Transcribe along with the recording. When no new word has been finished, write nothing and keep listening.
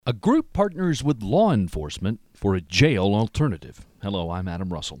A group partners with law enforcement for a jail alternative. Hello, I'm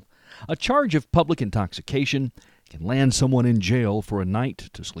Adam Russell. A charge of public intoxication can land someone in jail for a night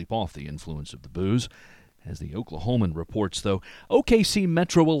to sleep off the influence of the booze. As the Oklahoman reports, though, OKC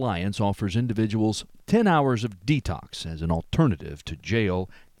Metro Alliance offers individuals 10 hours of detox as an alternative to jail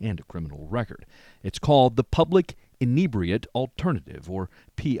and a criminal record. It's called the Public Inebriate Alternative, or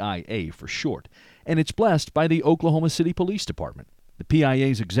PIA for short, and it's blessed by the Oklahoma City Police Department. The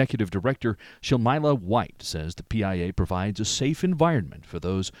PIA's executive director, Shalmila White, says the PIA provides a safe environment for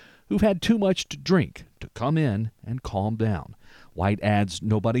those who've had too much to drink to come in and calm down. White adds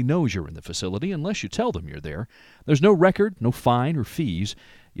nobody knows you're in the facility unless you tell them you're there. There's no record, no fine or fees.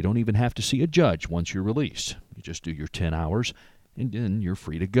 You don't even have to see a judge once you're released. You just do your 10 hours, and then you're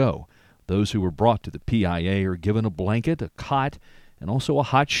free to go. Those who were brought to the PIA are given a blanket, a cot, and also a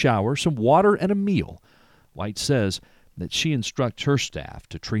hot shower, some water, and a meal. White says that she instructs her staff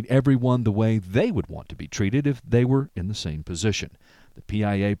to treat everyone the way they would want to be treated if they were in the same position. The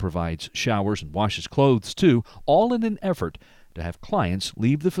PIA provides showers and washes clothes, too, all in an effort to have clients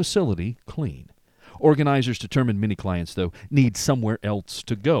leave the facility clean. Organizers determine many clients, though, need somewhere else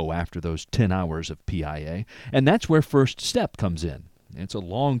to go after those 10 hours of PIA, and that's where First Step comes in. It's a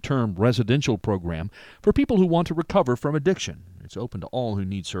long-term residential program for people who want to recover from addiction. It's open to all who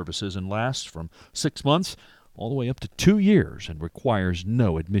need services and lasts from 6 months all the way up to 2 years and requires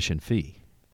no admission fee.